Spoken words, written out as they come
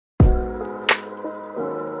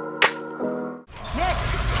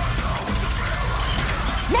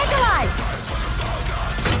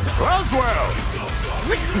Roswell!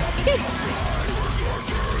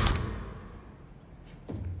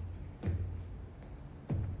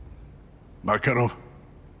 Makarov?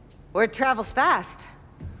 Word travels fast.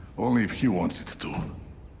 Only if he wants it to.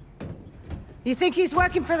 You think he's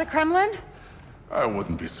working for the Kremlin? I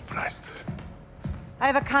wouldn't be surprised. I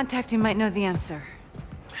have a contact who might know the answer.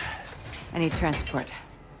 I need transport.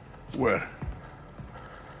 Where?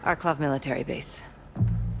 Arklov military base.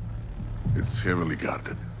 It's heavily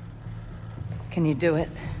guarded. Can you do it?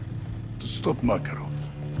 To stop Makarov?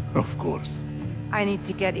 Of course. I need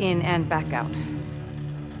to get in and back out.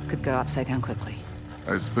 Could go upside down quickly.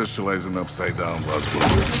 I specialize in upside down Roswell.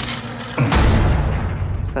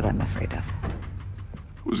 That's what I'm afraid of.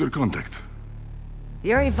 Who's your contact?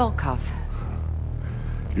 Yuri Volkov.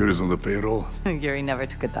 Yuri's on the payroll? Yuri never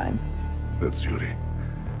took a dime. That's Yuri.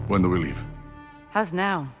 When do we leave? How's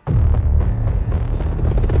now?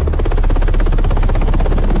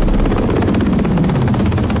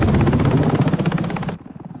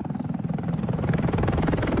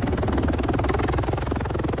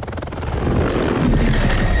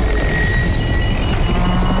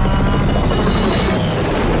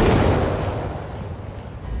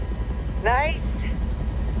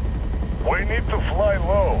 We need to fly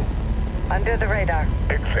low. Under the radar.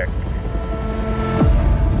 Exact.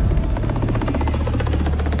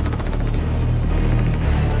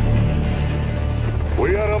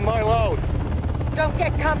 We are a mile out. Don't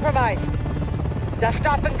get compromised. Just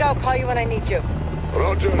stop and go. Call you when I need you.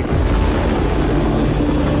 Roger.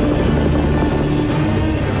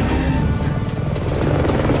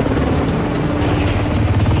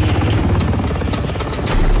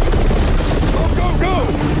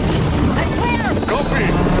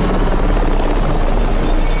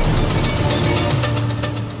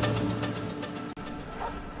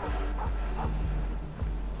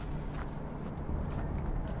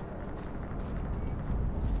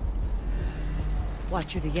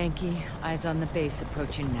 Watcher to Yankee. Eyes on the base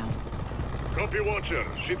approaching now. Copy, Watcher.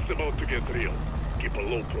 Shit's about to get real. Keep a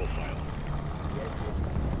low profile.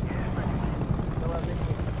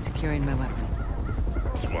 Securing my weapon.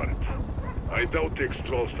 Smart. I doubt the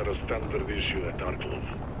extras are a standard issue at Arklov.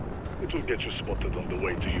 It will get you spotted on the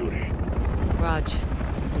way to Yuri. Raj,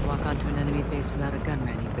 you walk onto an enemy base without a gun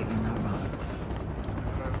ready, but you're not wrong.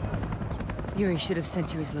 Yuri should have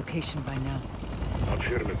sent you his location by now.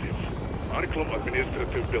 Affirmative. Arklov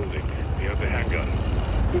Administrative Building, near the hangar.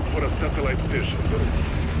 Look for a satellite dish on the roof.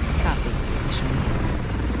 Copy. Show me.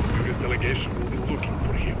 Yuri's delegation will be looking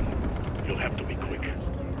for him. You'll have to be quick.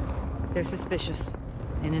 They're suspicious.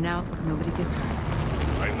 In and out, nobody gets hurt.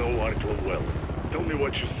 I know Arklov well. Tell me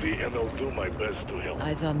what you see and I'll do my best to help.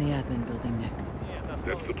 Eyes on the admin building, Nick.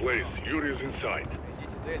 That's the place. Yuri's inside.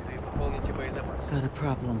 Got a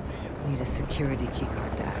problem. Need a security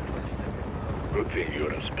keycard to access. Good thing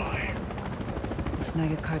you're a spy.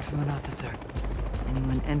 Snag a card from an officer.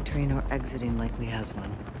 Anyone entering or exiting likely has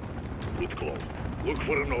one. Good call. Look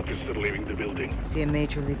for an officer leaving the building. See a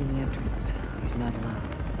major leaving the entrance. He's not alone.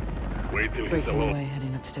 Wait till he's Breaking alone. away,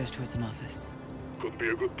 heading upstairs towards an office. Could be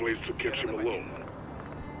a good place to catch him alone.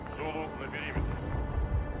 Зулу на периметр.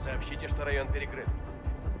 Сообщите, что район перекрыт.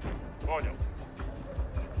 Понял.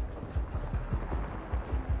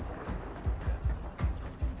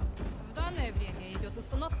 В данное время идет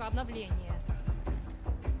установка обновления.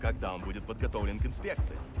 Когда он будет подготовлен к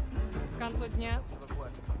инспекции? К концу дня.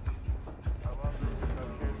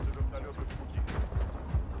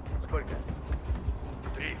 Сколько?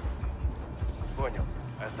 3. Понял.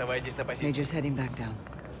 Оставайтесь на позиции. Major's heading back down.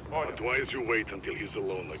 Advise you wait until he's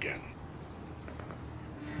alone again.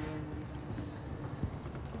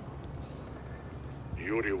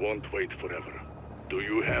 Yuri won't wait forever. Do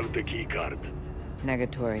you have the key card?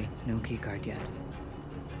 Negatory. No keycard yet.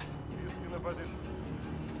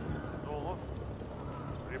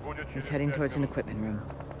 He's heading towards an equipment room.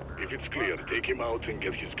 If it's clear, take him out and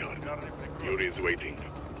get his card. Yuri is waiting.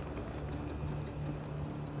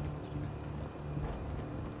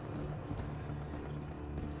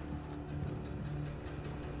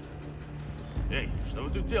 Эй, что вы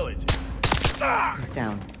тут делаете? He's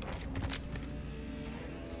down.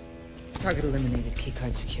 Target eliminated.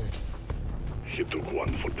 Keycard secured. He took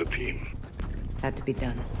one for the team. Had to be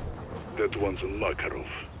done. That one's on Makarov,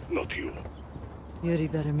 not you. Yuri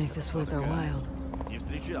better make this worth our while. Не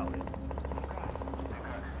встречал.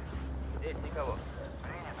 Здесь никого.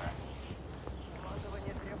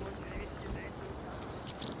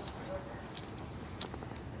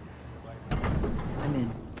 I'm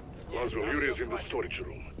in. Roswell, Yuri is in the storage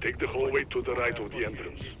room. Take the hallway to the right of the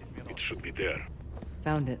entrance. It should be there.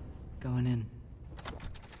 Found it. Going in.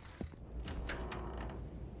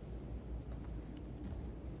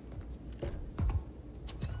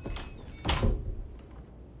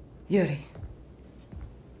 Yuri.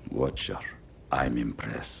 Watcher. I'm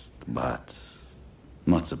impressed, but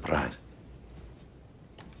not surprised.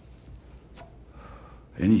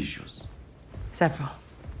 Any issues? Several.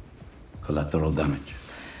 Collateral damage?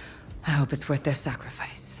 I hope it's worth their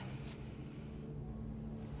sacrifice.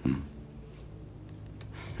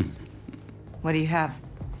 What do you have?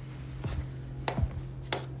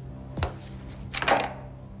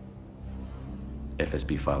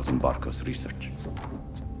 FSB files in Barkov's research.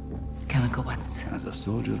 Chemical weapons. As a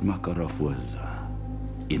soldier, Makarov was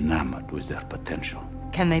enamored with their potential.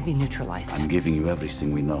 Can they be neutralized? I'm giving you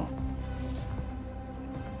everything we know.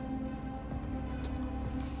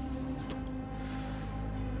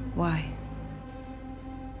 Why?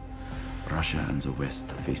 Russia and the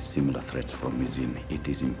West face similar threats from within. It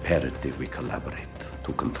is imperative we collaborate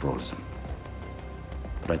to control them.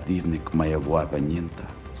 Противник моего оппонента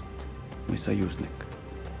 — мой союзник.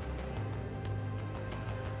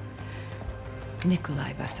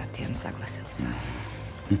 Nikolai бы с этим согласился.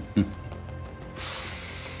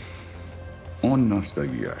 Он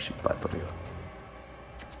настоящий патриот.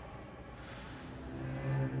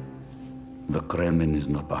 The Kremlin is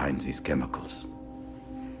not behind these chemicals.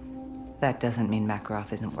 That doesn't mean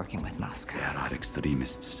Makarov isn't working with Moscow. There are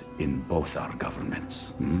extremists in both our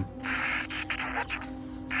governments.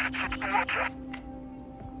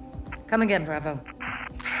 Come again, Bravo.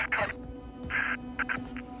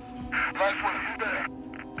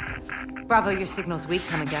 Bravo, your signal's weak.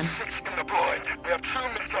 Come again. In the blind, we have 2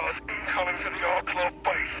 missiles incoming to the Arklov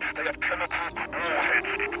base. They have chemical warheads.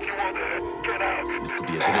 If you are there, get out. This could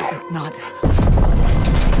be a good. It's not.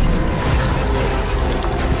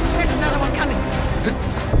 There's another one coming.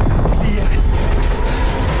 We have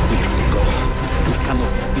to go. We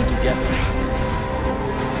cannot be together.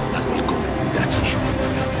 As we go, Dachi.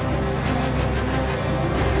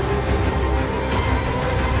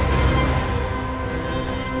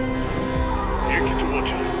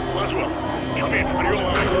 Come in, are you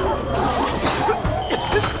alive?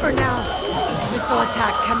 For now, missile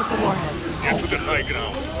attack, chemical warheads. Get to the high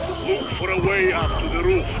ground. Look for a way up to the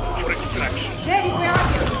roof for extraction. Daddy, where are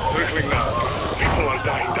you? Circling now. People are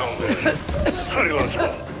dying down there. Hurry, Laszlo.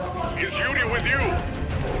 Is Yuri with you?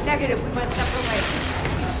 Negative, we went separate ways.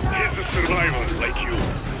 He's a survivor, like you.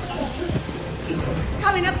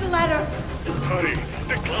 Coming up the ladder. Hurry,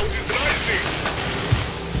 the cloud is rising.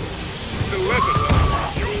 The ladder.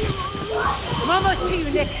 I'm almost to you,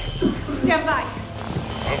 Nick. Stand by.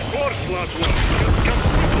 Of course, Laszlo. Just come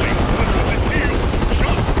quickly. Let's see you.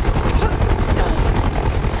 Shot.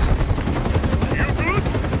 You good?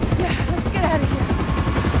 Yeah, let's get out of here.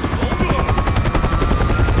 Hold on.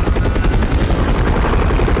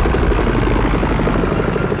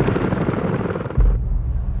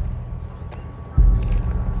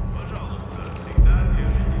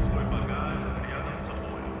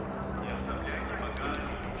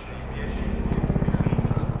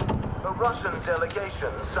 Russian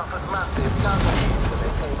delegation suffered massive casualties when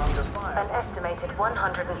they came under fire. An estimated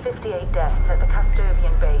 158 deaths at the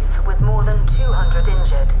Castovian base, with more than 200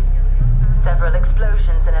 injured. Several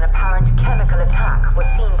explosions and an apparent chemical attack were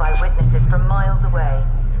seen by witnesses from miles away.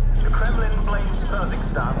 The Kremlin blames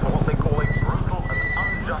Kazakhstan for what they call a brutal and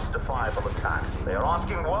unjustifiable attack. They are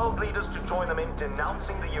asking world leaders to join them in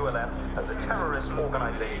denouncing the ULF as a terrorist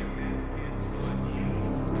organization.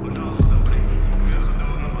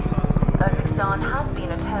 Kazakhstan has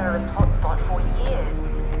been a terrorist hotspot for years,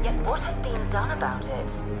 yet what has been done about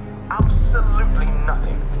it? Absolutely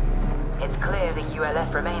nothing. It's clear the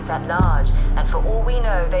ULF remains at large, and for all we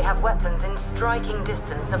know, they have weapons in striking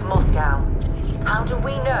distance of Moscow. How do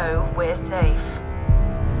we know we're safe?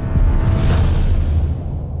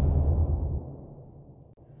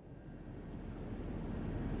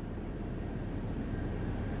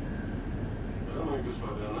 Дамы и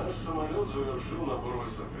господа, наш самолет завершил набор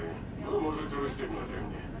высоты. Вы можете расстегнуть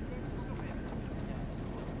ремни.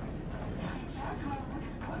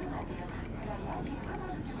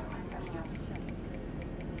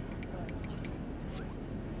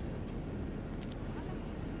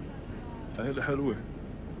 عيلة حلوة.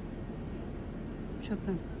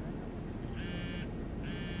 شكرا.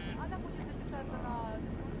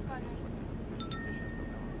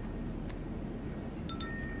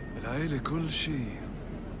 العيلة كل شيء.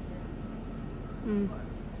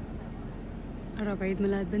 قرب عيد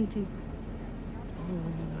ميلاد بنتي.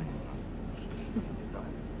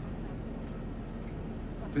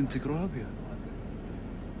 بنتك رابية.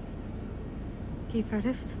 كيف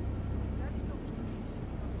عرفت؟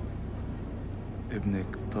 ابنك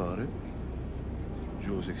طارق،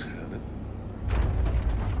 جوزك خالد.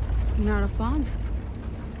 نعرف بعض؟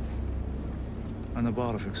 أنا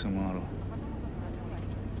بعرفك سمارة.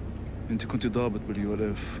 أنت كنت ضابط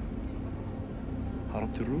بالULF.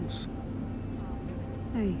 حاربت الروس.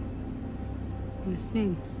 أي. من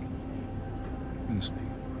سنين. من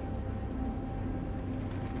سنين.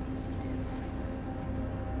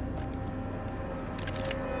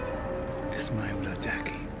 اسمعي ولا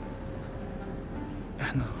تحكي.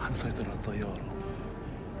 احنا حنسيطر على الطيارة.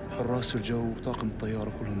 حراس الجو وطاقم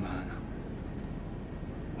الطيارة كلهم معانا.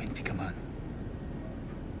 وانتي كمان.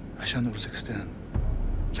 عشان أورزكستان.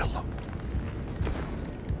 يلا.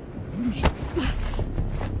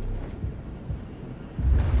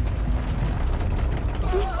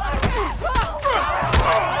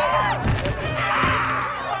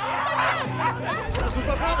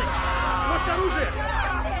 Служба правой! Брось оружие!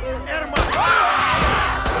 Эрма!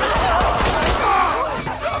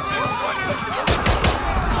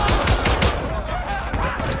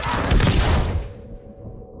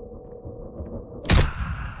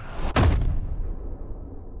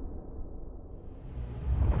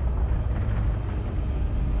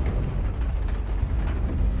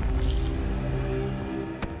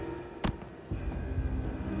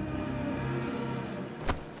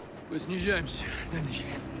 Мы снижаемся. Дай на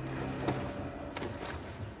жилет.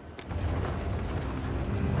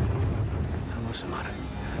 Hello, Samara.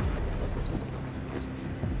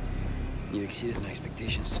 You exceeded my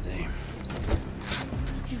expectations today.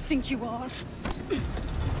 Who do you think you are?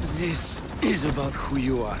 This is about who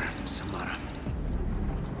you are, Samara.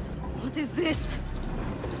 What is this?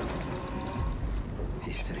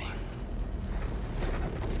 History.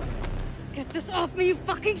 Get this off me, you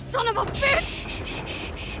fucking son of a bitch!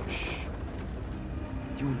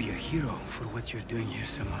 You will be a hero for what you're doing here,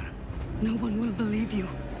 Samara. No one will believe you.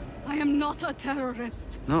 I am not a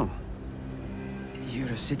terrorist. No.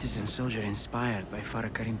 You're a citizen soldier inspired by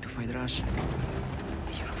Farah to fight Russia.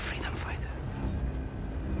 You're a freedom fighter.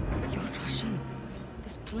 You're Russian.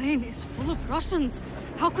 This plane is full of Russians.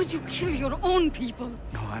 How could you kill your own people?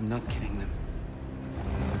 No, I'm not killing them.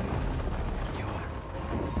 You are.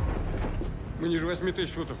 Мы ниже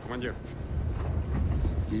 8000 футов, командир.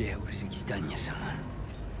 Ле Урзикистане, Самара.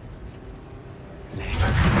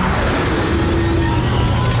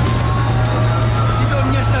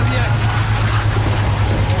 Идем не оставлять!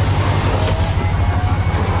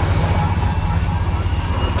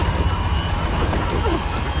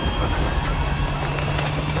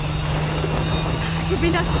 Give me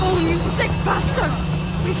that phone, you sick bastard!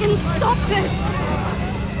 We can stop this!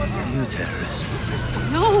 Are you a terrorist?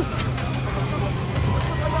 No!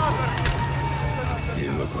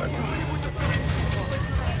 You look like one.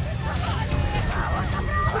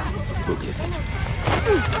 Who did it?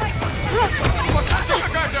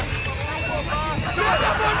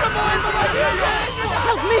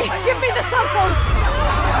 Help me! Give me the cell phone!